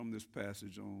from this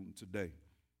passage on today.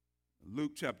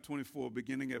 Luke chapter 24,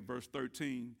 beginning at verse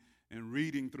 13 and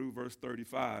reading through verse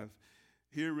 35,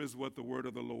 here is what the word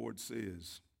of the Lord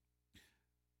says.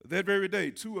 That very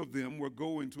day, two of them were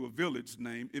going to a village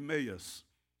named Emmaus,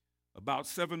 about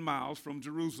 7 miles from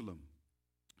Jerusalem.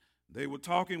 They were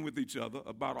talking with each other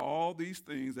about all these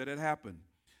things that had happened.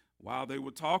 While they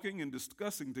were talking and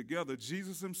discussing together,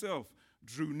 Jesus himself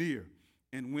drew near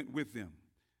and went with them.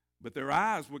 But their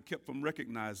eyes were kept from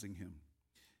recognizing him.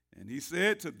 And he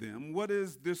said to them, "What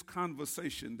is this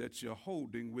conversation that you're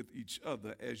holding with each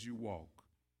other as you walk?"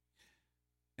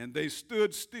 And they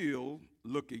stood still,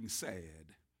 looking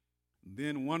sad.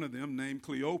 Then one of them, named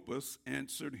Cleopas,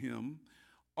 answered him,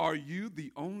 "Are you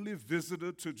the only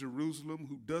visitor to Jerusalem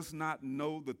who does not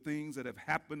know the things that have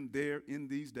happened there in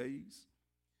these days?"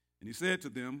 And he said to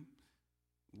them,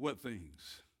 "What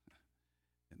things?"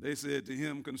 And they said to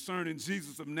him, "Concerning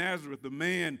Jesus of Nazareth, the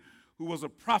man who was a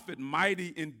prophet, mighty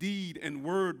in deed and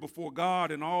word before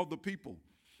God and all the people,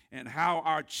 and how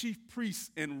our chief priests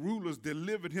and rulers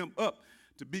delivered him up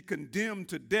to be condemned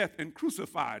to death and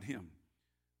crucified him.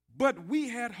 But we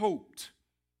had hoped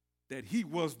that he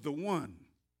was the one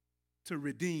to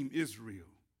redeem Israel.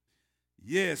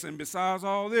 Yes, and besides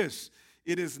all this,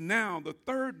 it is now the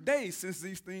third day since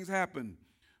these things happened.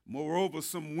 Moreover,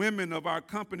 some women of our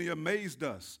company amazed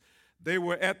us. They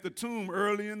were at the tomb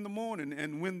early in the morning,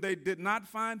 and when they did not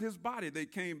find his body, they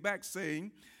came back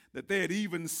saying that they had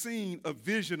even seen a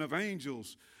vision of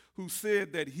angels who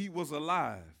said that he was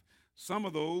alive. Some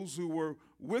of those who were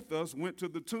with us went to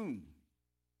the tomb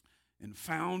and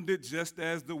found it just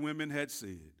as the women had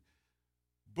said.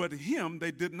 But him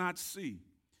they did not see.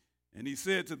 And he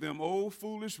said to them, "O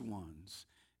foolish ones,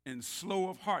 and slow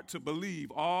of heart to believe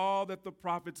all that the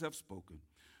prophets have spoken.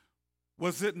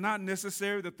 Was it not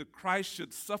necessary that the Christ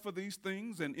should suffer these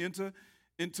things and enter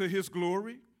into his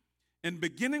glory?" And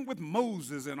beginning with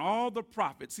Moses and all the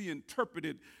prophets, he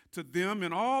interpreted to them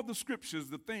in all the scriptures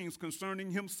the things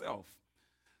concerning himself.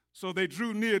 So they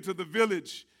drew near to the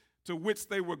village to which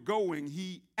they were going.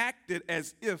 He acted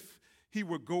as if he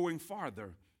were going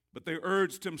farther, but they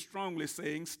urged him strongly,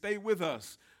 saying, "Stay with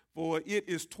us, for it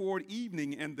is toward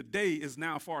evening, and the day is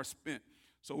now far spent."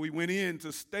 So he went in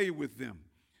to stay with them.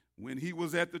 When he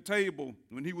was at table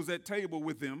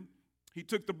with them, he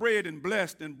took the bread and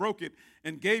blessed and broke it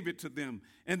and gave it to them.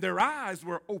 And their eyes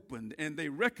were opened, and they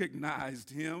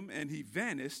recognized him, and he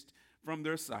vanished from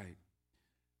their sight.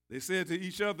 They said to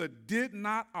each other, "Did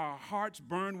not our hearts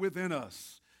burn within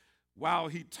us while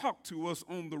he talked to us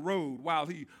on the road, while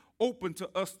he opened to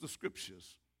us the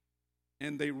scriptures?"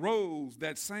 And they rose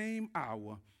that same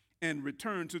hour and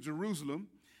returned to Jerusalem,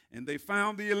 and they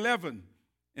found the 11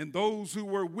 and those who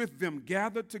were with them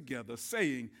gathered together,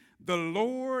 saying, "The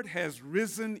Lord has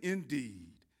risen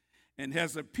indeed and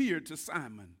has appeared to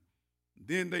Simon."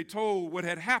 Then they told what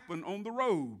had happened on the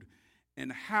road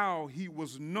and how he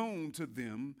was known to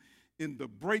them in the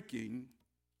breaking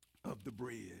of the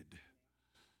bread.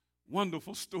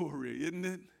 Wonderful story, isn't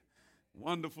it?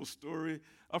 Wonderful story.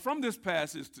 From this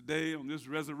passage today on this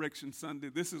Resurrection Sunday,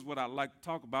 this is what I'd like to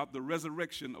talk about, the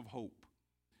resurrection of hope.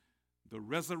 The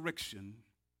resurrection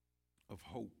of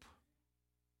hope.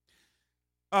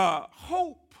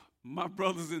 Hope, my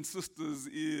brothers and sisters,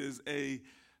 is a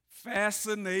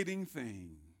fascinating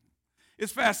thing.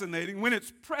 It's fascinating. When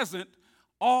it's present,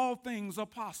 all things are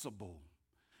possible.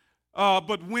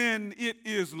 But when it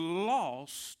is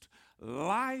lost,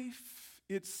 life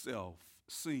itself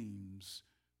seems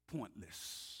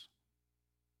pointless.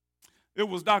 It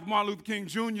was Dr. Martin Luther King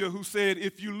Jr. who said,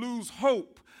 "If you lose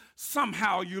hope,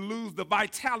 somehow you lose the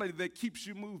vitality that keeps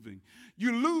you moving.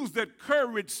 You lose that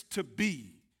courage to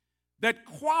be, that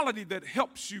quality that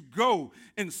helps you go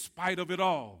in spite of it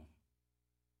all."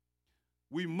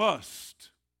 We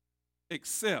must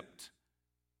accept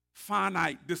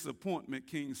finite disappointment,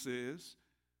 King says,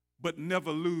 but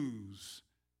never lose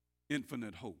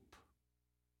infinite hope.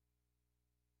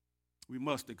 We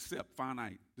must accept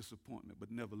finite disappointment,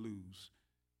 but never lose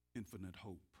infinite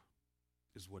hope,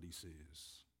 is what he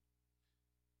says.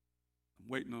 I'm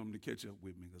waiting on him to catch up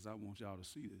with me because I want y'all to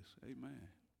see this. Amen.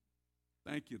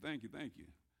 Thank you.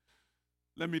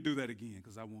 Let me do that again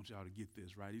because I want y'all to get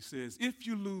this right. He says, if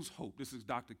you lose hope, this is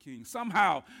Dr. King,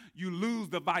 somehow you lose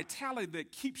the vitality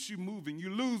that keeps you moving. You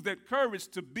lose that courage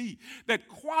to be, that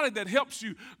quality that helps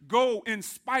you go in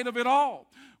spite of it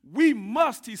all. We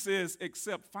must, he says,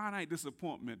 accept finite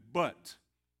disappointment, but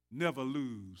never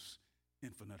lose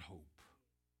infinite hope.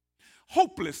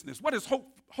 Hopelessness. What is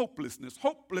hopelessness?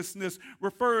 Hopelessness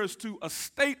refers to a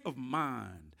state of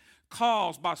mind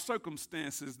caused by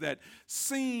circumstances that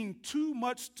seem too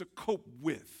much to cope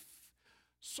with,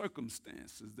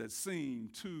 circumstances that seem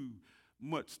too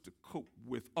much to cope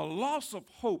with, a loss of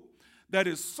hope that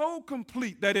is so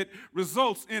complete that it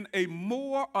results in a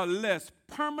more or less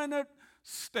permanent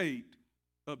state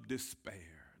of despair.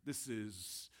 This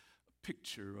is a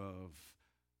picture of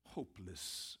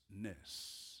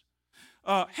hopelessness.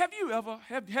 Have you ever,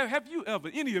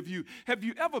 any of you, have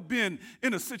you ever been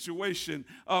in a situation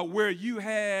where you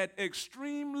had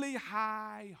extremely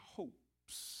high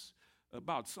hopes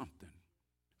about something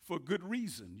for good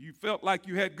reason? You felt like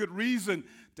you had good reason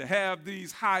to have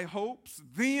these high hopes.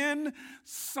 Then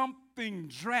something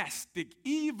drastic,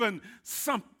 even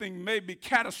something maybe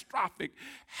catastrophic,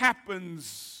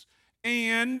 happens,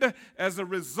 and as a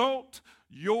result,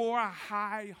 your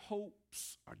high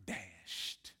hopes are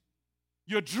dashed.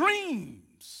 Your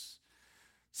dreams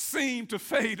seem to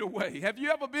fade away. Have you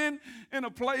ever been in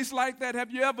a place like that?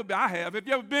 Have you ever been? I have. Have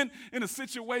you ever been in a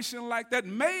situation like that?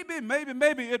 Maybe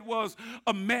it was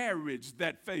a marriage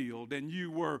that failed and you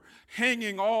were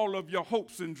hanging all of your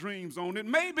hopes and dreams on it.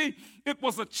 Maybe it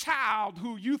was a child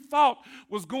who you thought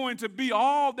was going to be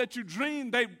all that you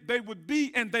dreamed they would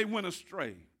be, and they went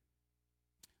astray.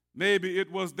 Maybe it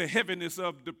was the heaviness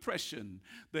of depression,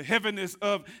 the heaviness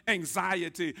of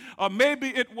anxiety, or maybe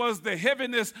it was the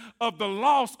heaviness of the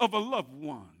loss of a loved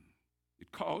one.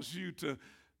 It caused you to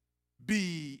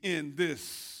be in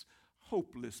this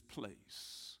hopeless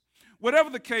place. Whatever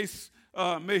the case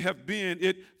may have been,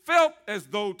 it felt as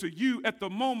though to you at the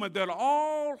moment that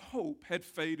all hope had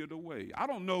faded away. I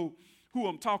don't know who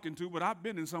I'm talking to, but I've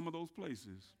been in some of those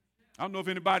places. I don't know if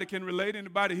anybody can relate.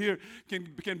 Anybody here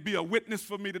can be a witness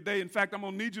for me today. In fact, I'm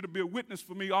going to need you to be a witness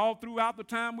for me all throughout the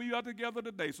time we are together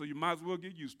today, so you might as well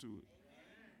get used to it.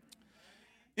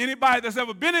 Anybody that's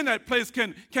ever been in that place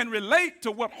can relate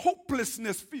to what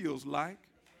hopelessness feels like.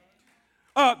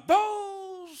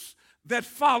 Those that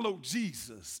followed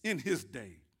Jesus in his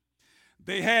day,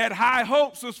 they had high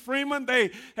hopes as Freeman.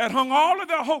 They had hung all of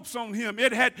their hopes on him.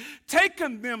 It had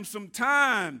taken them some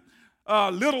time,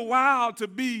 a little while, to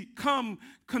become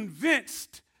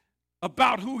convinced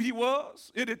about who he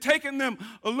was. It had taken them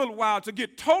a little while to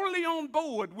get totally on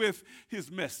board with his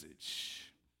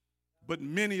message. But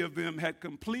many of them had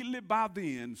completely by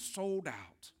then sold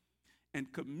out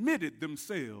and committed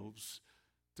themselves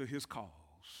to his cause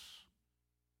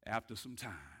after some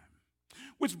time.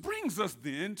 Which brings us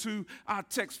then to our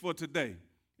text for today.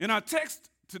 In our text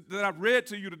that I've read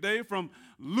to you today from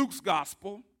Luke's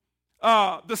gospel,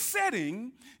 the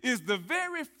setting is the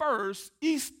very first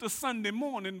Easter Sunday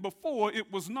morning before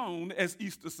it was known as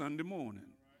Easter Sunday morning.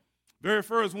 Very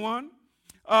first one.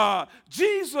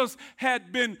 Jesus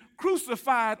had been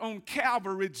crucified on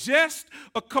Calvary just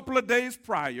a couple of days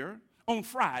prior, on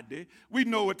Friday. We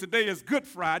know it today as Good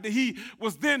Friday. He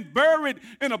was then buried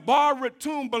in a borrowed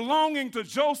tomb belonging to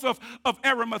Joseph of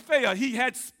Arimathea. He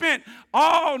had spent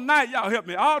all night, y'all help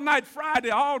me, all night Friday,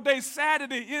 all day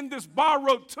Saturday in this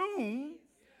borrowed tomb.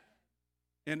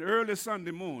 And early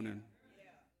Sunday morning,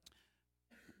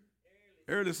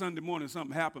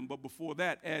 something happened. But before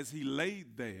that, as he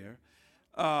laid there,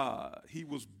 he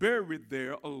was buried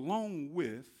there along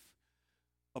with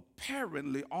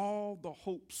apparently all the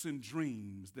hopes and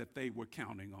dreams that they were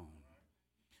counting on.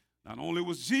 Not only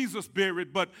was Jesus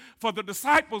buried, but for the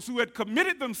disciples who had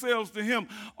committed themselves to him,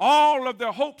 all of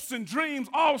their hopes and dreams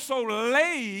also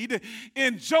laid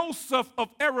in Joseph of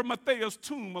Arimathea's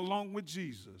tomb along with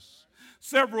Jesus.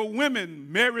 Several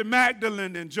women, Mary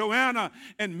Magdalene and Joanna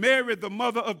and Mary, the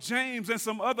mother of James, and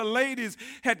some other ladies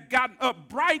had gotten up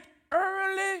bright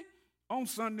early on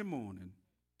Sunday morning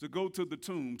to go to the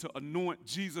tomb to anoint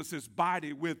Jesus'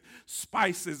 body with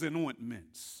spices and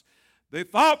ointments. They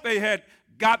thought they had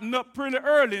gotten up pretty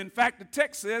early. In fact, the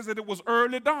text says that it was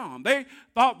early dawn. They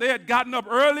thought they had gotten up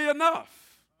early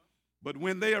enough. But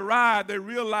when they arrived, they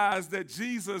realized that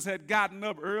Jesus had gotten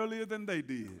up earlier than they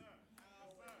did,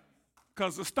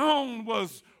 because the stone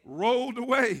was rolled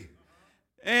away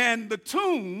and the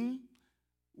tomb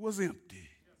was empty.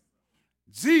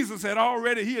 Jesus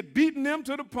he had beaten them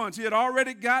to the punch. He had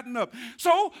already gotten up.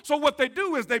 So what they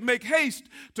do is they make haste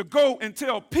to go and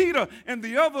tell Peter and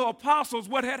the other apostles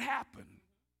what had happened.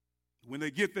 When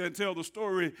they get there and tell the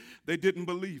story, they didn't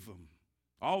believe him.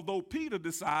 Although Peter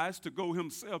decides to go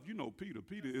himself. You know Peter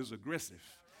is aggressive.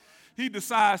 He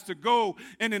decides to go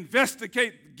and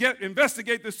investigate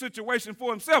the situation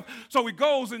for himself. So he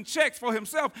goes and checks for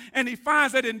himself, and he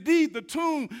finds that indeed the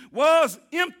tomb was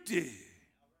empty.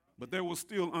 But there was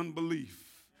still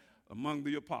unbelief among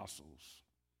the apostles.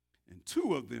 And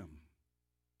two of them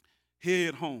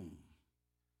head home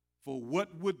for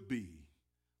what would be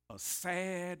a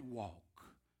sad walk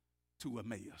to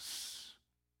Emmaus.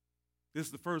 This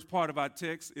is the first part of our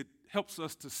text. It helps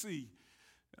us to see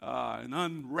and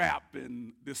unwrap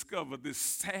and discover this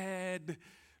sad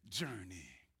journey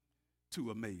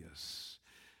to Emmaus.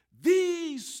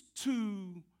 These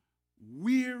two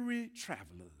weary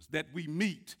travelers that we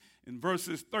meet in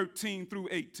verses 13 through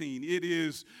 18. It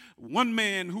is one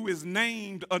man who is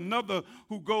named, another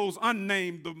who goes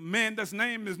unnamed. The man that's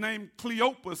named is named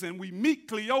Cleopas, and we meet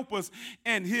Cleopas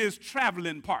and his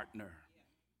traveling partner.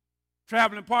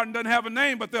 Traveling partner doesn't have a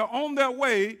name, but they're on their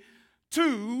way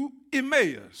to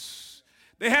Emmaus.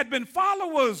 They had been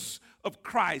followers of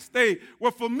Christ. They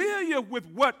were familiar with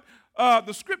what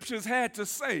the scriptures had to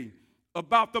say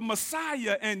about the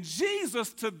Messiah, and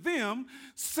Jesus to them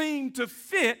seemed to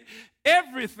fit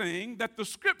everything that the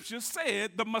scripture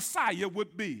said the Messiah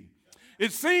would be.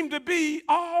 It seemed to be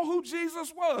all who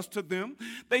Jesus was to them.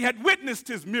 They had witnessed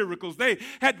his miracles. They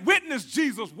had witnessed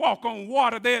Jesus walk on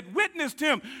water. They had witnessed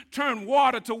him turn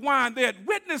water to wine. They had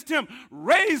witnessed him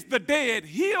raise the dead,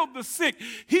 heal the sick,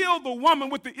 heal the woman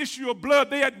with the issue of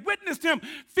blood. They had witnessed him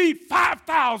feed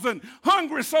 5,000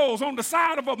 hungry souls on the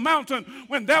side of a mountain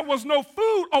when there was no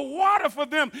food or water for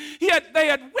them. They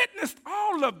had witnessed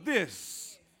all of this.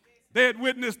 They had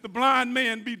witnessed the blind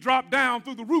man be dropped down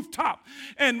through the rooftop,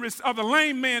 or the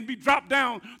lame man be dropped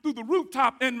down through the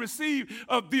rooftop and receive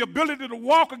the ability to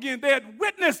walk again. They had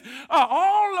witnessed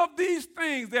all of these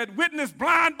things. They had witnessed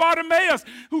blind Bartimaeus,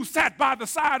 who sat by the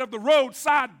side of the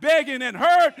roadside begging, and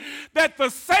heard that the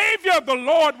Savior of the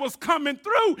Lord was coming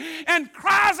through, and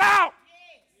cries out,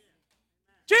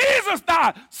 "Jesus,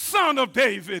 thou Son of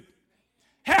David,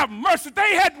 have mercy."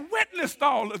 They had witnessed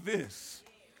all of this.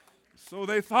 So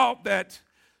they thought that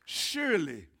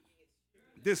surely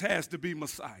this has to be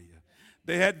Messiah.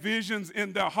 They had visions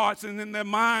in their hearts and in their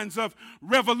minds of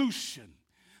revolution.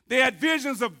 They had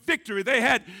visions of victory. They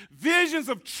had visions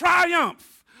of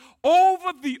triumph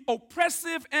over the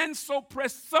oppressive and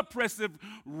suppressive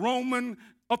Roman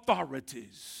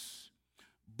authorities.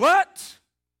 But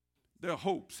their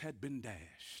hopes had been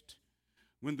dashed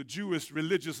when the Jewish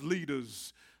religious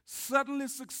leaders suddenly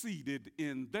succeeded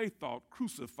in, they thought,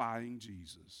 crucifying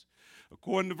Jesus.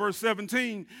 According to verse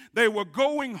 17, they were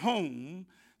going home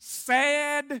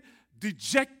sad,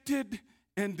 dejected,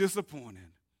 and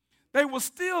disappointed. They were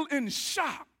still in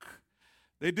shock.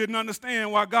 They didn't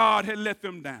understand why God had let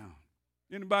them down.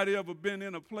 Anybody ever been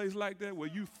in a place like that where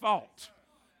you thought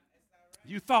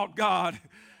God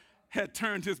had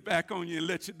turned his back on you and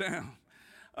let you down?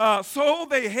 So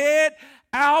they head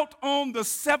out on the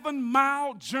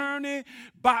 7-mile journey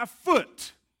by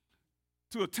foot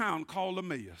to a town called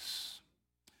Emmaus.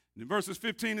 In verses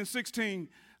 15 and 16,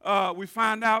 we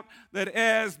find out that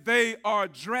as they are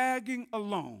dragging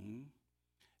along,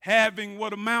 having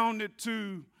what amounted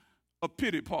to a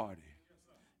pity party,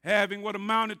 having what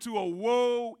amounted to a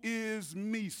woe is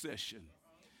me session,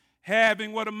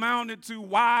 having what amounted to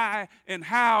why and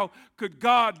how could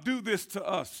God do this to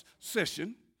us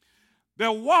session,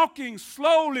 they're walking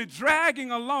slowly, dragging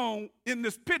along in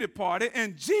this pity party,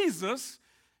 and Jesus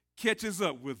catches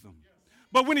up with them.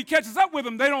 But when he catches up with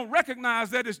them, they don't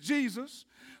recognize that it's Jesus.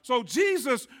 So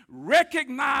Jesus,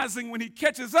 recognizing when he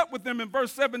catches up with them in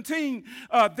verse 17,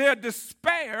 their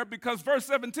despair, because verse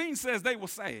 17 says they were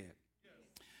sad.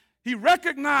 He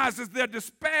recognizes their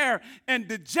despair and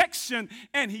dejection,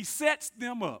 and he sets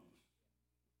them up.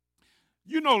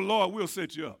 You know, Lord will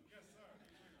set you up.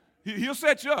 He'll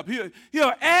set you up.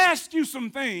 He'll ask you some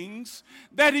things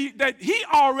that he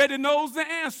already knows the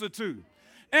answer to.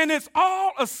 And it's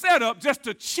all a setup just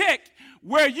to check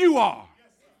where you are.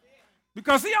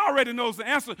 Because he already knows the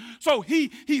answer. So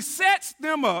he sets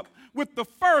them up with the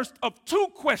first of 2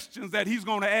 questions that he's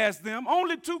going to ask them.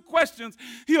 Only 2 questions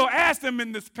he'll ask them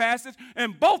in this passage.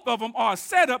 And both of them are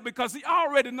set up because he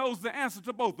already knows the answer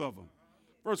to both of them.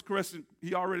 First question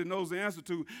he already knows the answer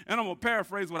to, and I'm going to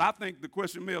paraphrase what I think the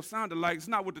question may have sounded like. It's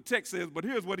not what the text says, but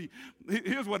here's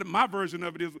what my version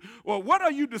of it is. Well, what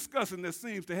are you discussing that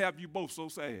seems to have you both so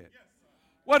sad?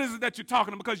 What is it that you're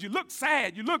talking about? Because you look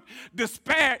sad, you look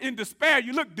in despair,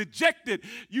 you look dejected,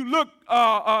 you look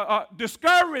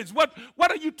discouraged. What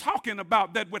are you talking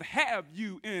about that would have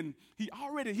you in?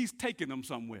 He's taking them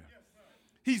somewhere.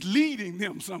 He's leading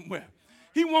them somewhere.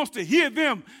 He wants to hear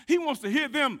them. He wants to hear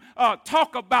them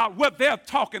talk about what they're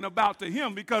talking about to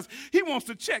him because he wants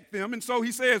to check them. And so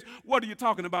he says, what are you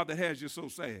talking about that has you so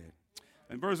sad?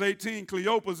 In verse 18,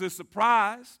 Cleopas is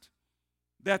surprised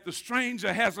that the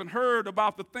stranger hasn't heard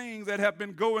about the things that have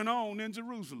been going on in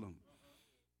Jerusalem.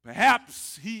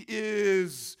 Perhaps he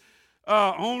is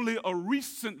only a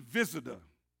recent visitor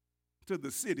to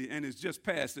the city and is just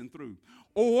passing through.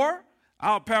 Or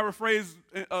I'll paraphrase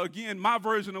again my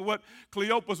version of what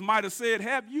Cleopas might have said.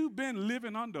 Have you been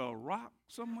living under a rock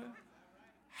somewhere?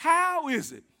 How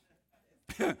is it?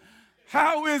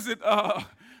 How is it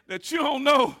that you don't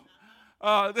know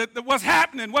that what's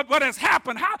happening, what has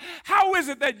happened? How is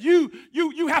it that you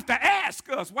have to ask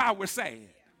us why we're sad?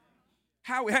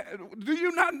 Do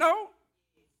you not know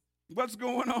what's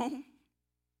going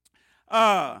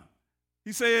on?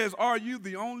 He says, are you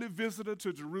the only visitor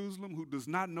to Jerusalem who does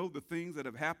not know the things that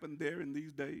have happened there in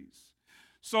these days?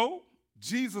 So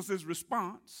Jesus'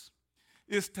 response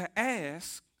is to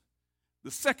ask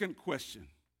the second question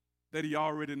that he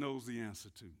already knows the answer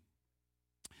to.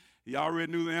 He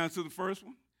already knew the answer to the first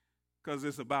one because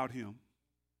it's about him.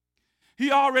 He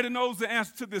already knows the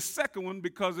answer to this second one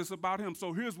because it's about him.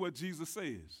 So here's what Jesus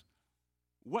says.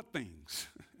 What things?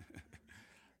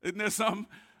 Isn't there something?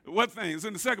 What things?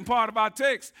 In the second part of our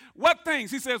text, what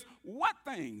things? He says, what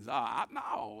things?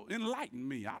 No, enlighten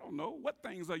me. I don't know. What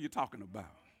things are you talking about?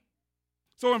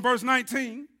 So in verse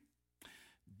 19,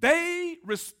 they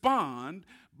respond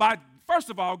by, first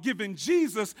of all, giving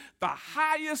Jesus the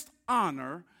highest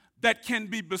honor that can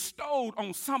be bestowed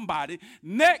on somebody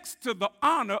next to the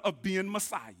honor of being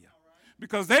Messiah.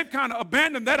 Because they've kind of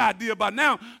abandoned that idea by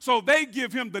now, so they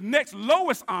give him the next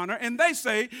lowest honor, and they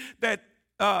say that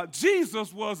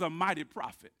Jesus was a mighty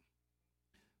prophet.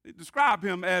 They describe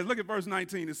him as, look at verse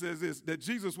 19, it says this, that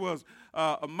Jesus was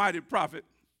a mighty prophet.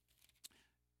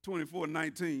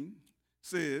 24:19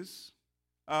 says,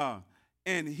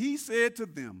 and he said to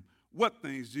them, what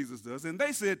things Jesus does? And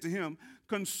they said to him,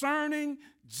 concerning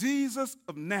Jesus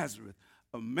of Nazareth,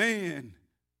 a man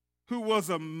who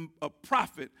was a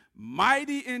prophet,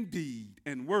 mighty in deed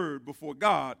and word before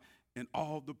God and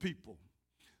all the people.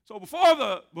 So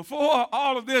before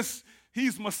all of this,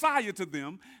 he's Messiah to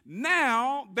them.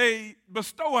 Now they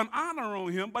bestow an honor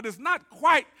on him, but it's not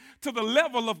quite to the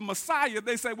level of Messiah.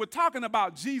 They say we're talking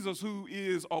about Jesus who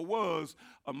is or was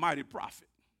a mighty prophet.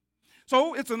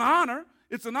 So it's an honor.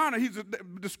 It's an honor. He's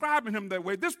describing him that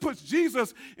way. This puts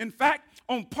Jesus, in fact,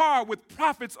 on par with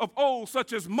prophets of old,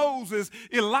 such as Moses,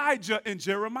 Elijah, and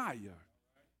Jeremiah.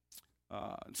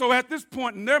 So at this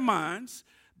point in their minds,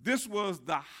 this was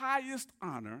the highest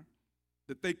honor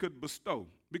that they could bestow.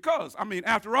 Because,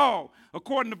 after all,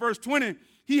 according to verse 20,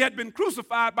 he had been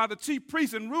crucified by the chief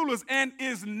priests and rulers and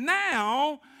is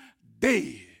now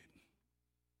dead.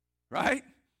 Right?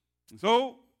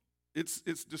 So it's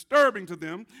disturbing to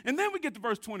them. And then we get to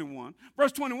verse 21.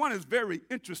 Verse 21 is very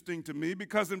interesting to me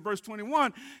because in verse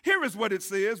 21, here is what it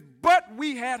says, but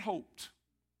we had hoped.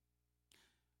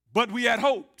 But we had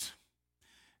hoped.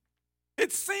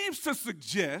 It seems to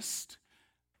suggest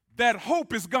that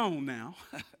hope is gone now,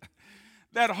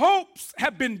 that hopes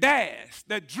have been dashed,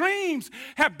 that dreams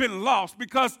have been lost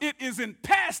because it is in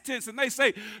past tense, and they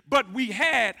say, but we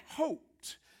had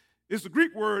hoped. It's the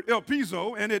Greek word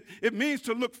elpizo, and it means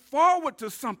to look forward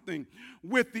to something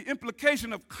with the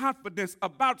implication of confidence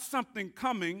about something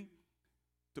coming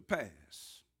to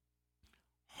pass.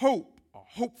 Hope. Or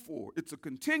hope for. It's a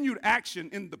continued action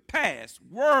in the past.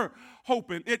 We're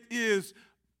hoping. It is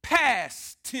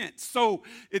past tense. So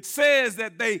it says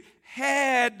that they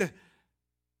had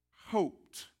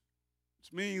hoped,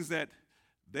 which means that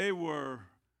they were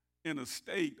in a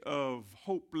state of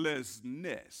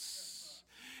hopelessness.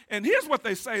 And here's what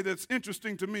they say that's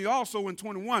interesting to me also in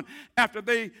 21. After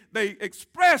they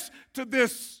express to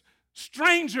this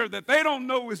stranger that they don't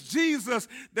know is Jesus,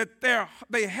 that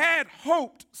they had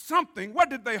hoped something. What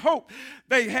did they hope?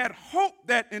 They had hoped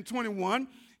that in 21,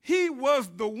 he was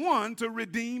the one to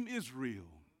redeem Israel.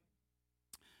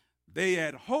 They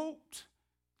had hoped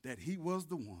that he was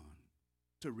the one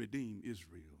to redeem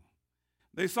Israel.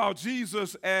 They saw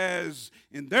Jesus as,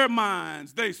 in their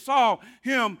minds, they saw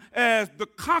him as the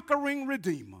conquering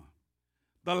Redeemer,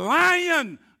 the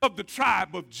Lion of the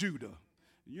tribe of Judah.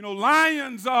 You know,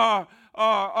 lions are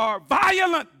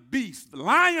violent beasts. The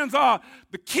lions are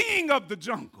the king of the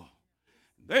jungle.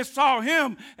 They saw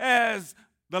him as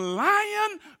the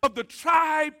Lion of the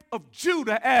tribe of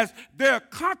Judah, as their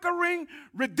conquering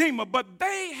Redeemer. But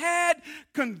they had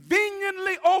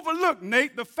conveniently overlooked,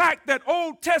 Nate, the fact that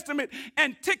Old Testament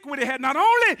antiquity had not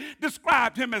only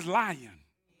described him as lion.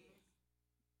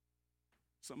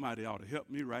 Somebody ought to help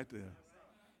me right there.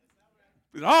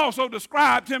 It also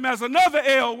described him as another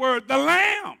L word, the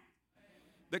Lamb,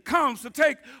 that comes to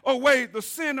take away the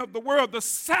sin of the world, the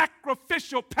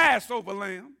sacrificial Passover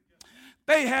lamb.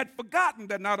 They had forgotten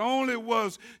that not only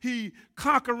was he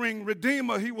conquering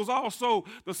Redeemer, he was also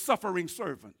the suffering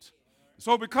servant.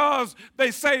 So because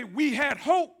they say we had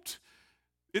hoped,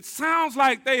 It sounds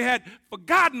like they had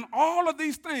forgotten all of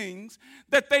these things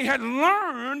that they had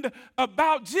learned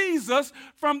about Jesus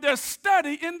from their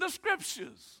study in the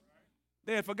scriptures.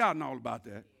 They had forgotten all about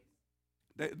that.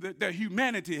 Their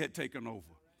humanity had taken over.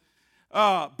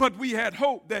 But we had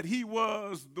hope that he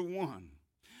was the one.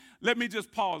 Let me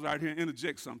just pause right here and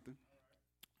interject something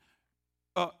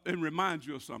and remind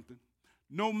you of something.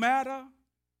 No matter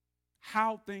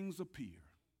how things appear,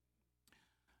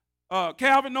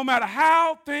 Calvin, no matter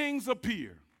how things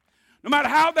appear, no matter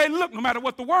how they look, no matter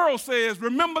what the world says,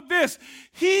 remember this: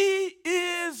 he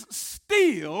is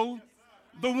still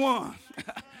the one.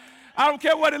 I don't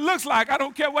care what it looks like. I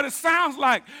don't care what it sounds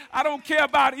like. I don't care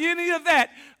about any of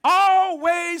that.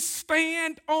 Always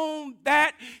stand on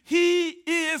that. He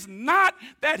is not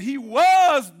that he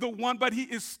was the one, but he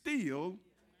is still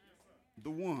the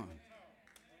one.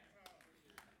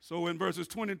 So in verses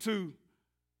 22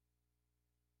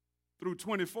 through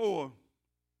 24,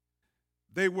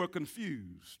 they were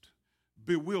confused,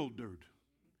 bewildered,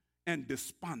 and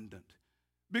despondent.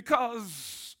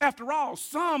 Because, after all,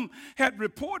 some had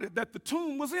reported that the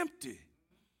tomb was empty.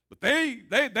 But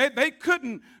they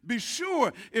couldn't be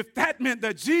sure if that meant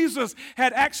that Jesus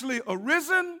had actually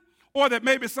arisen or that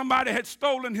maybe somebody had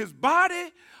stolen his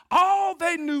body. All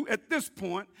they knew at this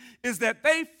point is that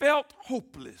they felt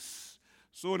hopeless.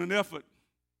 So in an effort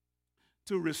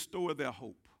to restore their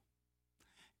hope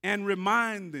and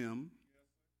remind them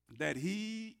that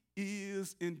he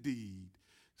is indeed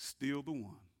still the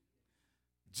one,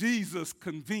 Jesus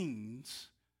convenes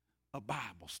a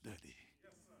Bible study.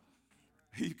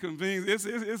 He convenes.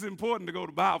 It's important to go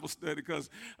to Bible study because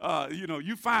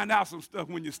you find out some stuff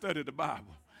when you study the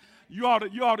Bible. You ought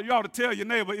to tell your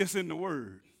neighbor it's in the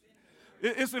Word.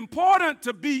 It's important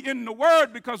to be in the Word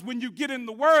because when you get in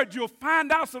the Word, you'll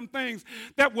find out some things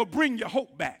that will bring your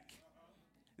hope back.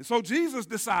 And so Jesus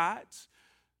decides,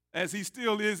 as he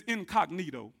still is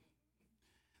incognito,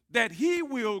 that he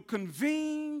will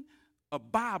convene a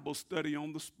Bible study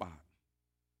on the spot.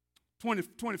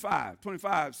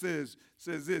 25 says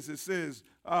this. It says,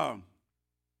 and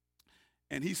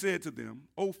he said to them,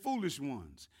 O foolish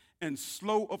ones, and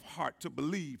slow of heart to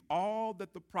believe all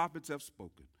that the prophets have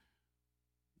spoken.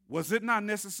 Was it not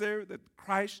necessary that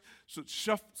Christ should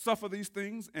suffer these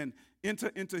things and enter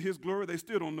into his glory? They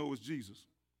still don't know it's Jesus.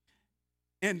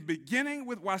 And beginning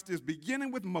with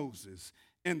Moses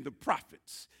and the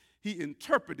prophets, he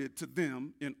interpreted to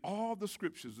them in all the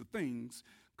scriptures the things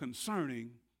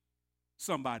concerning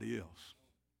somebody else.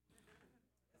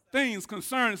 Things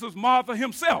concerning Martha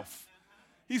himself.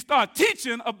 He started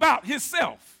teaching about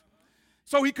himself.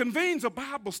 So he convenes a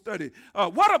Bible study.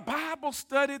 What a Bible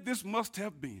study this must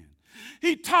have been.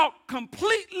 He taught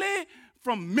completely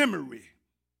from memory.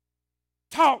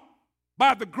 Taught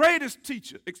by the greatest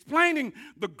teacher, explaining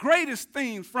the greatest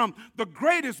themes from the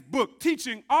greatest book,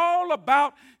 teaching all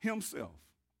about himself.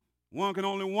 One can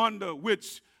only wonder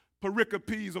which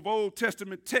pericopes of Old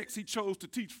Testament texts he chose to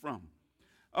teach from.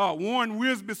 Warren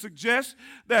Wiersbe suggests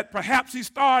that perhaps he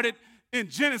started in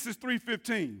Genesis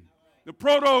 3:15. The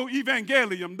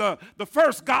proto-evangelium, the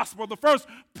first gospel, the first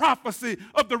prophecy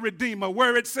of the Redeemer,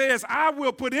 where it says, I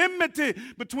will put enmity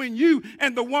between you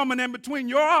and the woman and between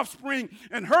your offspring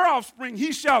and her offspring.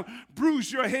 He shall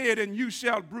bruise your head and you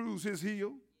shall bruise his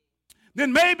heel.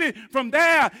 Then maybe from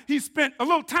there he spent a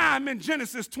little time in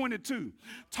Genesis 22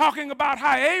 talking about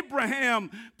how Abraham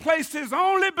placed his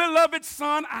only beloved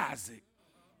son Isaac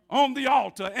on the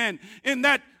altar. And in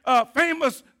that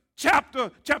famous Chapter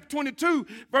 22,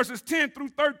 verses 10 through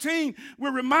 13,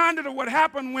 we're reminded of what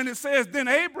happened when it says, Then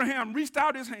Abraham reached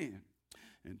out his hand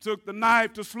and took the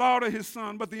knife to slaughter his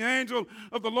son. But the angel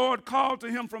of the Lord called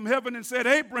to him from heaven and said,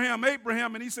 Abraham,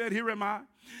 Abraham. And he said, Here am I.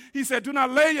 He said, Do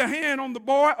not lay your hand on the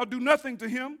boy or do nothing to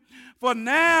him. For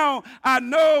now I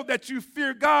know that you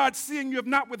fear God, seeing you have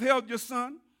not withheld your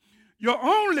son, your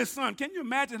only son. Can you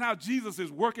imagine how Jesus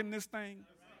is working this thing?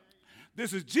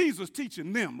 This is Jesus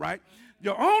teaching them, right?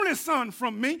 Your only son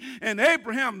from me. And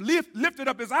Abraham lifted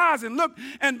up his eyes and looked,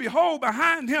 and behold,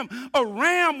 behind him a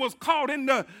ram was caught in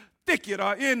the thicket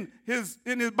or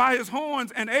by his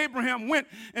horns. And Abraham went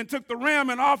and took the ram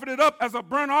and offered it up as a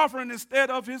burnt offering instead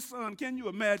of his son. Can you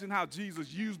imagine how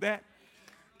Jesus used that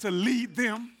to lead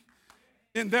them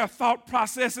in their thought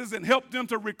processes and help them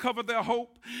to recover their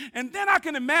hope? And then I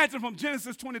can imagine from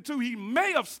Genesis 22, he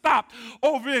may have stopped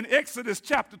over in Exodus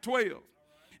chapter 12.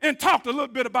 and talked a little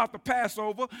bit about the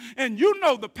Passover. And you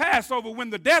know the Passover when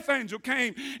the death angel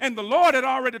came and the Lord had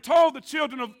already told the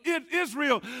children of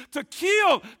Israel to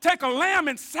take a lamb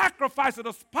and sacrifice it,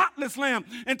 a spotless lamb,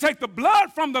 and take the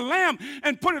blood from the lamb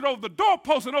and put it over the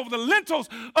doorpost and over the lintels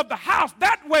of the house.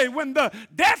 That way, when the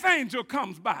death angel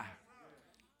comes by,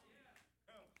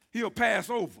 he'll pass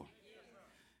over.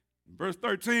 Verse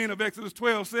 13 of Exodus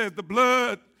 12 says, the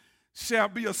blood shall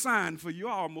be a sign for you.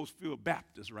 I almost feel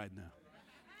Baptist right now.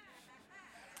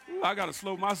 Ooh, I got to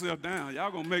slow myself down.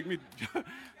 Y'all going to make me,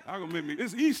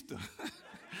 it's Easter.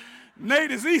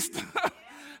 Nate, it's Easter.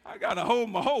 I got to hold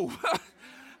my hope.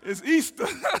 It's Easter.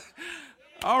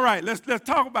 All right, let's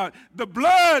talk about it. The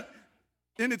blood.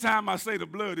 Anytime I say the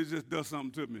blood, it just does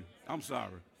something to me. I'm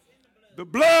sorry. The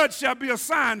blood shall be a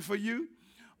sign for you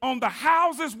on the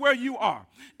houses where you are.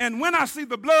 And when I see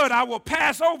the blood, I will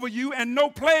pass over you, and no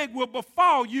plague will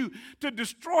befall you to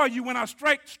destroy you when I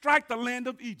strike the land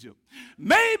of Egypt.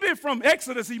 Maybe from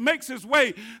Exodus, he makes his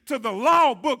way to the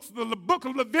law books, the book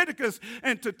of Leviticus,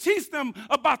 and to teach them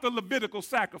about the Levitical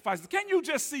sacrifices. Can you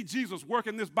just see Jesus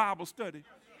working this Bible study?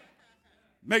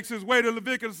 Makes his way to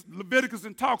Leviticus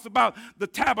and talks about the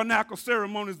tabernacle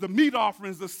ceremonies, the meat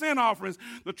offerings, the sin offerings,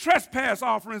 the trespass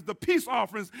offerings, the peace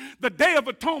offerings, the Day of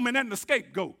Atonement, and the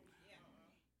scapegoat.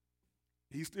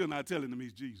 He's still not telling them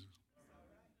he's Jesus.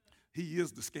 He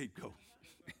is the scapegoat.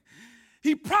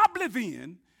 He probably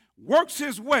then works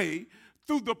his way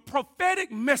through the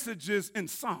prophetic messages in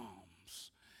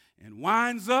Psalms and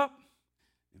winds up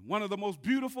in one of the most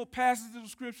beautiful passages of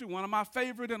Scripture, one of my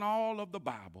favorite in all of the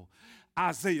Bible,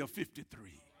 Isaiah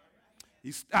 53.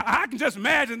 I can just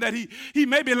imagine that he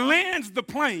maybe lands the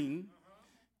plane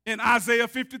in Isaiah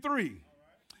 53.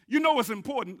 You know it's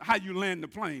important how you land the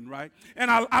plane, right? And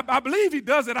I believe he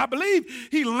does it. I believe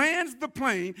he lands the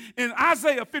plane in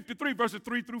Isaiah 53, verses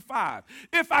 3 through 5.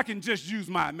 If I can just use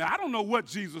my memory. I don't know what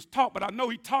Jesus taught, but I know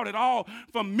he taught it all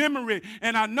from memory.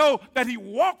 And I know that he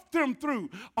walked them through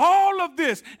all of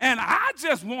this. And I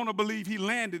just want to believe he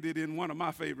landed it in one of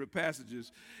my favorite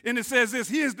passages. And it says this: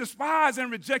 he is despised and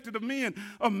rejected of men,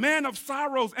 a man of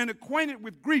sorrows and acquainted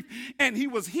with grief. And he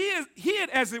was hid,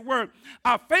 as it were,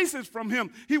 our faces from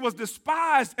him. He was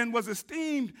despised and was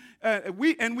esteemed,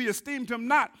 we esteemed him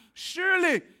not.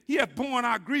 Surely he hath borne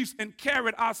our griefs and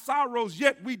carried our sorrows,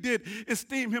 yet we did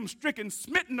esteem him stricken,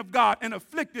 smitten of God, and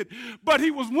afflicted. But he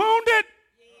was wounded.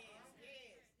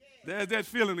 There's that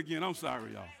feeling again. I'm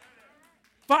sorry, y'all.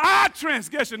 For our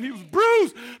transgression, he was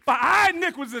bruised. For our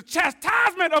iniquity, the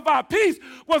chastisement of our peace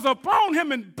was upon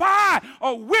him, and by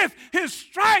or with his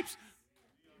stripes.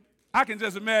 I can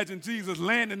just imagine Jesus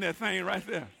landing that thing right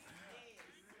there.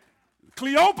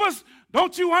 Cleopas,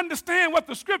 don't you understand what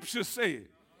the scriptures said?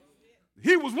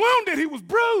 He was wounded, he was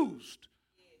bruised.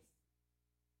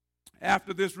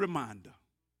 After this reminder,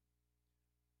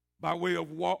 by way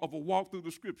of a walk through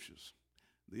the scriptures,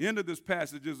 the end of this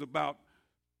passage is about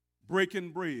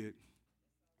breaking bread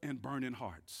and burning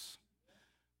hearts.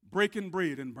 Breaking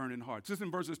bread and burning hearts. This is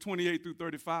in verses 28 through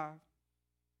 35.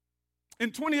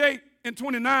 In 28 and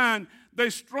 29, they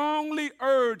strongly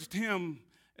urged him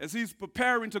as he's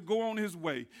preparing to go on his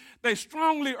way. They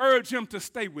strongly urge him to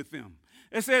stay with them.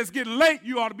 It says, it's getting late,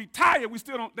 you ought to be tired.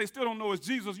 They still don't know it's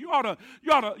Jesus. You ought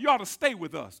to stay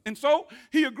with us. And so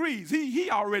he agrees. He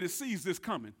already sees this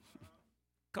coming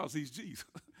because he's Jesus.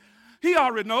 He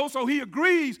already knows, so he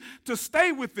agrees to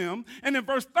stay with them. And in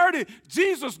verse 30,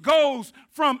 Jesus goes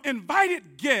from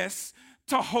invited guests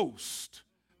to host.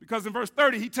 Because in verse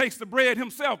 30, he takes the bread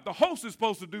himself. The host is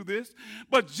supposed to do this.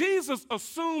 But Jesus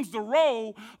assumes the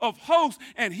role of host,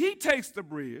 and he takes the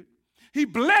bread. He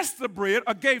blessed the bread,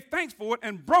 or gave thanks for it,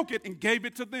 and broke it and gave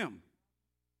it to them.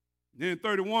 Then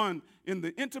 31, in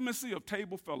the intimacy of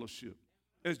table fellowship,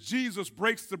 as Jesus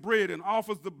breaks the bread and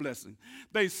offers the blessing,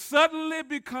 they suddenly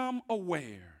become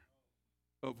aware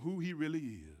of who he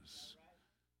really is.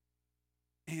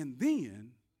 And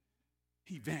then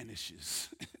he vanishes.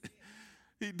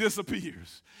 He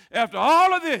disappears. After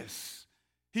all of this,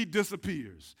 he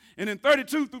disappears. And in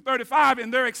 32 through 35,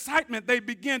 in their excitement, they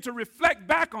begin to reflect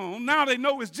back on, now they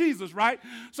know it's Jesus, right?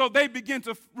 So they begin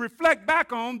to reflect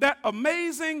back on that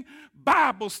amazing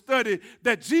Bible study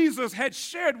that Jesus had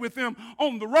shared with them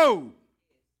on the road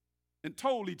and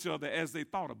told each other as they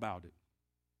thought about it.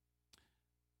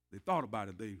 They thought about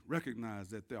it. They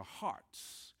recognized that their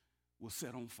hearts were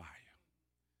set on fire.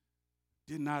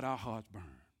 Did not our hearts burn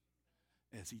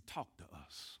as he talked to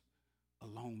us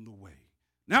along the way?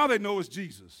 Now they know it's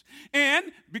Jesus. And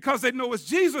because they know it's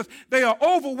Jesus, they are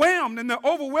overwhelmed, and the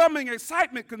overwhelming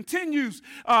excitement continues,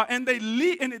 and it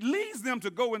leads them to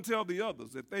go and tell the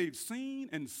others that they've seen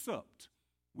and supped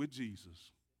with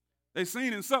Jesus. They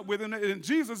seen and supped with him, and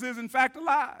Jesus is in fact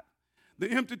alive. The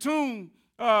empty tomb,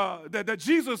 that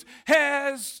Jesus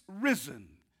has risen.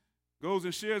 Goes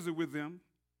and shares it with them.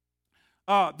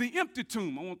 The empty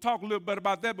tomb, I want to talk a little bit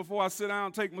about that before I sit down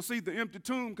and take my seat. The empty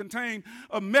tomb contained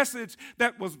a message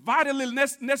that was vitally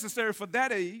necessary for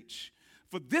that age,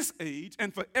 for this age,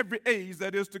 and for every age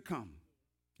that is to come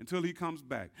until he comes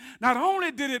back. Not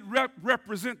only did it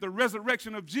represent the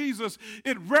resurrection of Jesus,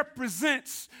 it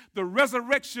represents the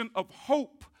resurrection of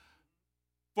hope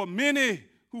for many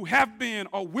who have been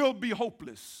or will be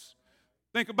hopeless.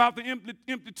 Think about the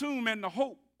empty tomb and the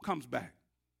hope comes back.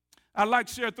 I'd like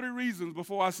to share 3 reasons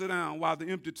before I sit down why the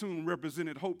empty tomb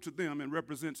represented hope to them and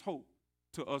represents hope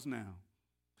to us now.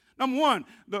 Number 1,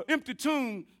 the empty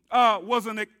tomb was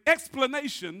an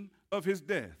explanation of his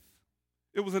death.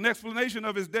 It was an explanation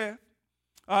of his death.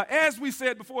 As we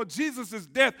said before, Jesus'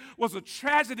 death was a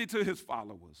tragedy to his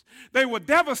followers. They were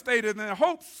devastated and their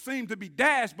hopes seemed to be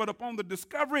dashed, but upon the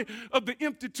discovery of the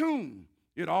empty tomb,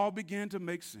 it all began to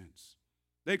make sense.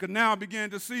 They could now begin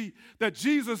to see that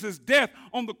Jesus' death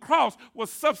on the cross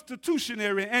was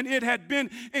substitutionary, and it had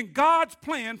been in God's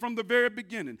plan from the very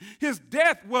beginning. His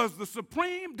death was the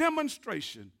supreme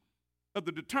demonstration of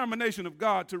the determination of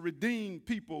God to redeem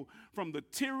people from the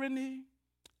tyranny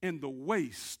and the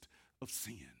waste of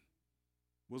sin.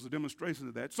 Was a demonstration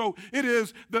of that. So it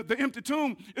is, the empty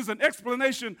tomb is an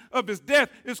explanation of his death.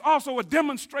 It's also a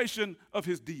demonstration of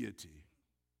his deity.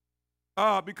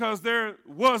 Because there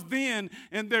was then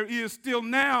and there is still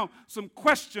now some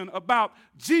question about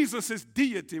Jesus'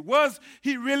 deity. Was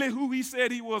he really who he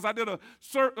said he was? I did a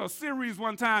series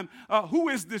one time. Who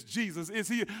is this Jesus? Is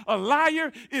he a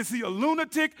liar? Is he a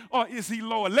lunatic? Or is he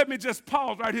Lord? Let me just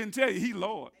pause right here and tell you, he's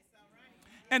Lord.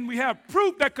 And we have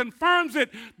proof that confirms it.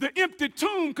 The empty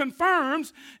tomb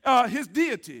confirms his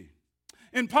deity.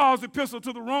 In Paul's epistle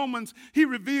to the Romans, he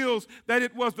reveals that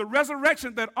it was the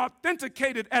resurrection that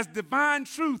authenticated as divine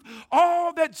truth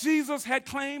all that Jesus had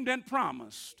claimed and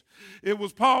promised. It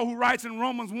was Paul who writes in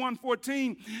Romans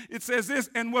 1:14, it says this,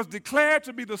 and was declared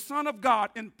to be the Son of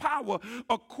God in power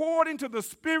according to the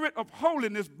Spirit of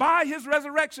holiness by his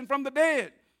resurrection from the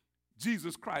dead,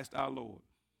 Jesus Christ our Lord.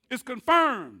 It's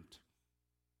confirmed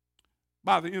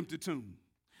by the empty tomb.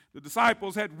 The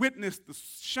disciples had witnessed the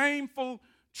shameful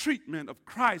treatment of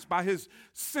Christ by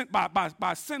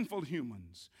sinful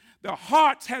humans. Their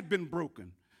hearts had been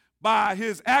broken by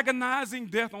his agonizing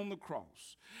death on the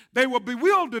cross. They were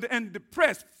bewildered and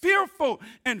depressed, fearful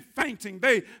and fainting.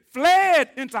 They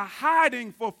fled into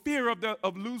hiding for fear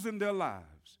of losing their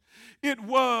lives. It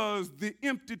was the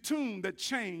empty tomb that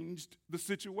changed the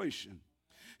situation.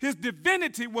 His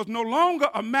divinity was no longer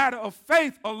a matter of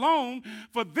faith alone.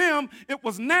 For them, it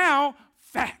was now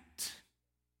fact.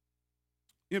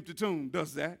 Empty tomb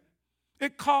does that.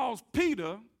 It caused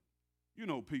Peter, you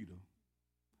know Peter,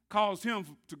 caused him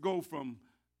to go from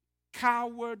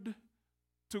coward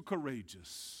to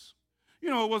courageous. You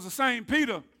know, it was the same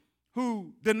Peter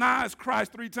who denies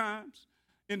Christ 3 times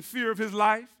in fear of his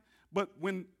life. But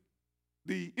when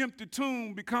the empty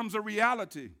tomb becomes a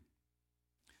reality,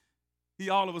 he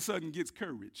all of a sudden gets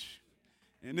courage.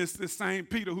 And it's this same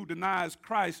Peter who denies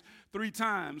Christ 3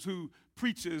 times, who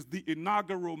preaches the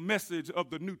inaugural message of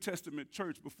the New Testament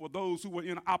church before those who were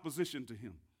in opposition to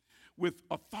him, with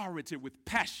authority, with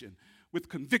passion, with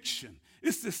conviction.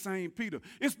 It's the same Peter.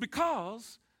 It's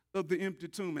because of the empty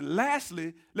tomb. And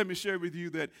lastly, let me share with you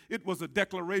that it was a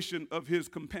declaration of his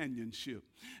companionship.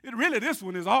 This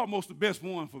one is almost the best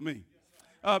one for me,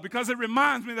 because it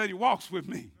reminds me that he walks with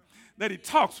me, that he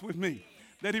talks with me,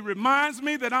 that he reminds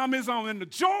me that I'm his own, and the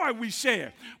joy we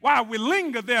share while we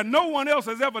linger there no one else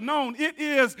has ever known. It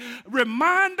is a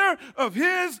reminder of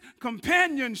his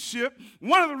companionship.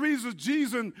 One of the reasons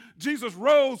Jesus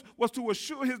rose was to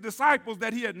assure his disciples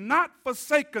that he had not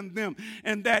forsaken them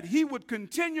and that he would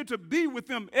continue to be with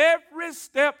them every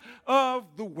step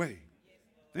of the way.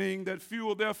 The thing that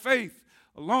fueled their faith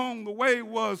along the way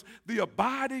was the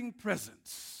abiding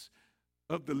presence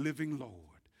of the living Lord,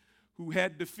 who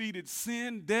had defeated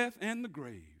sin, death, and the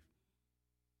grave.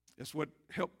 That's what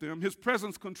helped them. His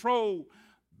presence controlled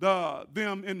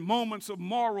them in moments of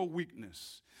moral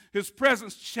weakness. His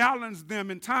presence challenged them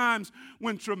in times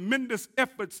when tremendous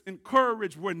efforts and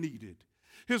courage were needed.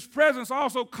 His presence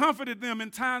also comforted them in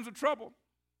times of trouble.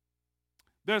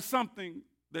 There's something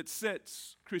that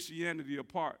sets Christianity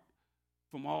apart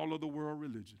from all of the world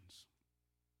religions.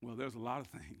 Well, there's a lot of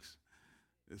things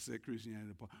that set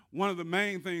Christianity apart. One of the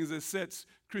main things that sets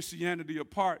Christianity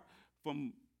apart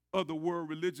from other world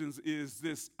religions is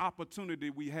this opportunity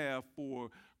we have for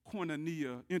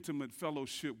koinonia, intimate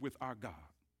fellowship with our God.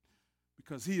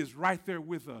 because he is right there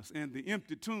with us. And the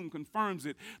empty tomb confirms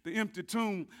it. The empty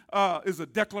tomb is a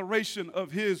declaration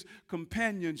of his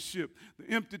companionship.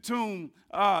 The empty tomb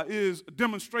is a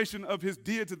demonstration of his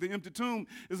deity. The empty tomb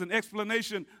is an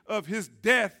explanation of his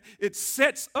death. It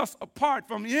sets us apart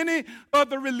from any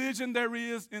other religion there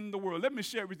is in the world. Let me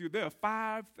share with you, there are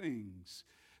 5 things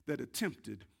that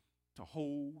attempted to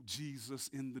hold Jesus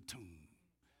in the tomb.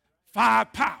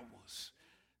 5 powers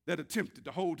that attempted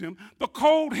to hold him. The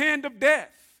cold hand of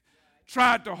death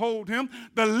tried to hold him.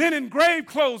 The linen grave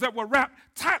clothes that were wrapped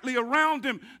tightly around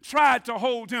him tried to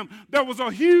hold him. There was a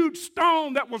huge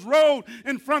stone that was rolled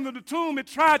in front of the tomb. It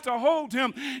tried to hold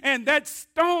him. And that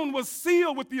stone was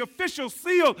sealed with the official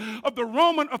seal of the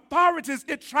Roman authorities.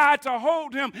 It tried to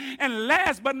hold him. And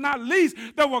last but not least,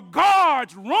 there were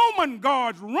guards, Roman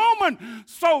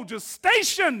soldiers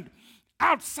stationed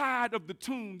outside of the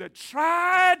tomb that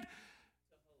tried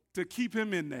to keep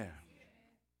him in there.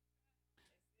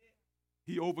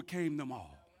 He overcame them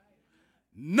all.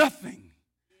 Nothing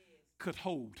could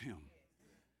hold him.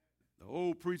 The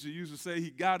old preacher used to say he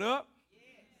got up.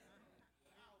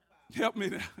 Help me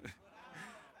there.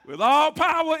 With all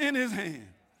power in his hand.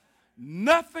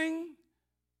 Nothing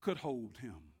could hold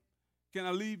him. Can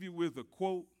I leave you with a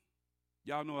quote?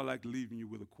 Y'all know I like leaving you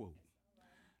with a quote.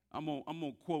 I'm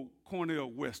gonna quote Cornel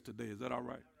West today. Is that all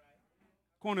right?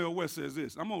 Cornel West says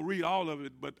this. I'm going to read all of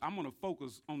it, but I'm going to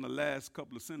focus on the last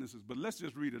couple of sentences. But let's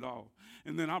just read it all.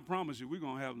 And then I promise you, we're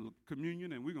going to have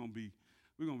communion, and we're going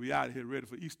to be out of here ready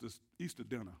for Easter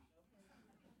dinner.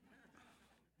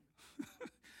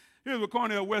 Here's what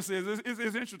Cornel West says.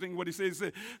 It's interesting what he says. He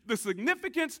said, the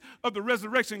significance of the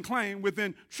resurrection claim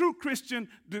within true Christian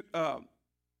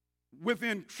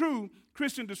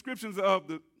descriptions of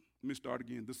the, let me start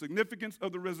again. The significance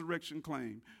of the resurrection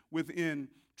claim within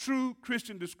true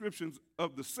Christian descriptions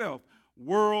of the self,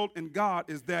 world, and God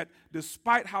is that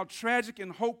despite how tragic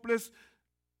and hopeless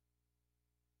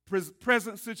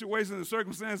present situations and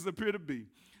circumstances appear to be,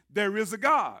 there is a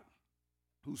God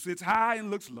who sits high and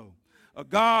looks low. A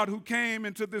God who came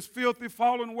into this filthy,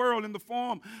 fallen world in the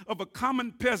form of a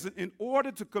common peasant in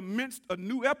order to commence a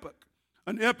new epoch.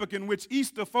 An epoch in which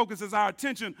Easter focuses our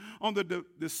attention on the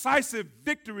decisive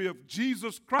victory of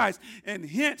Jesus Christ, and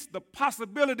hence the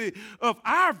possibility of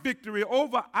our victory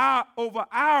over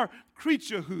our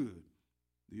creaturehood,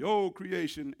 the old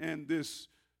creation and this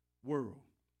world.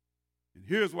 And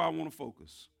here's why I want to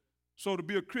focus. So to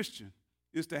be a Christian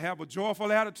is to have a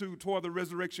joyful attitude toward the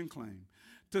resurrection claim,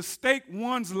 to stake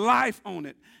one's life on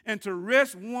it, and to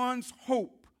rest one's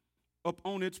hope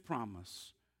upon its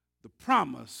promise, the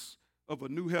promise of a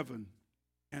new heaven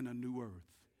and a new earth.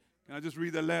 Can I just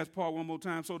read that last part one more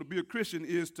time? So to be a Christian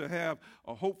is to have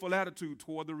a hopeful attitude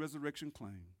toward the resurrection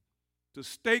claim, to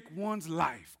stake one's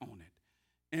life on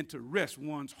it, and to rest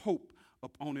one's hope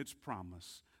upon its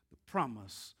promise, the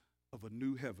promise of a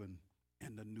new heaven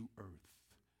and a new earth.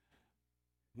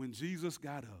 When Jesus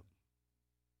got up,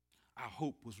 our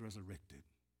hope was resurrected.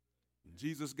 When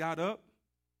Jesus got up,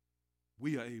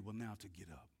 we are able now to get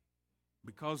up.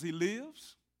 Because he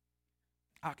lives,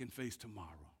 I can face tomorrow.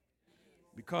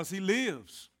 Because he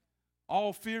lives,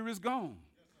 all fear is gone.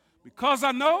 Because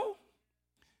I know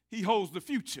he holds the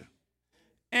future.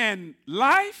 And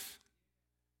life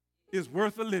is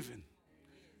worth a living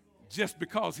just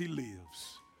because he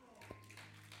lives.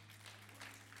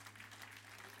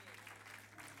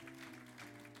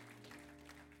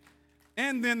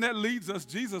 And then that leads us,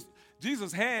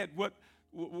 Jesus had what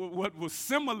was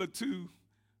similar to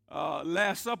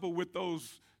Last Supper with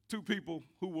those 2 people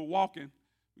who were walking,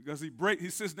 because he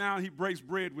sits down, he breaks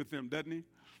bread with them, doesn't he?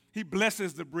 He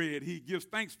blesses the bread, he gives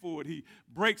thanks for it, he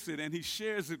breaks it, and he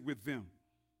shares it with them.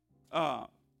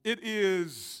 It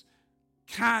is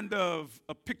kind of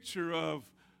a picture of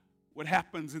what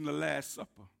happens in the Last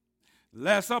Supper. The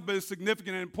Last Supper is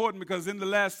significant and important because in the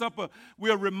Last Supper, we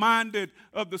are reminded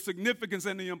of the significance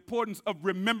and the importance of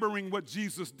remembering what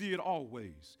Jesus did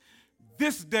always.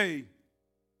 This day,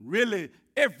 really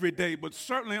every day, but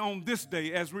certainly on this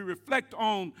day, as we reflect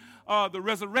on the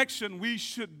resurrection, we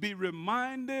should be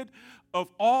reminded of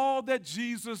all that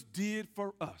Jesus did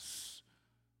for us.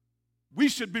 We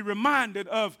should be reminded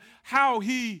of how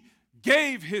he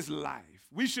gave his life.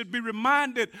 We should be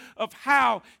reminded of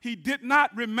how he did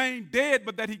not remain dead,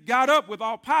 but that he got up with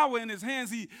all power in his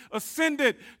hands. He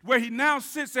ascended where he now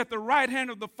sits at the right hand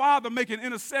of the Father, making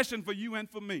intercession for you and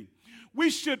for me. We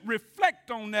should reflect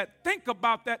on that, think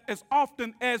about that as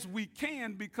often as we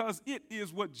can, because it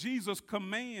is what Jesus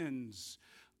commands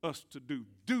us to do.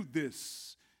 Do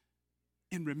this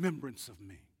in remembrance of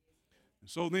me.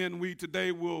 So then we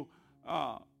today will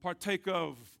partake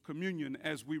of communion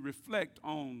as we reflect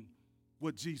on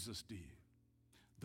what Jesus did.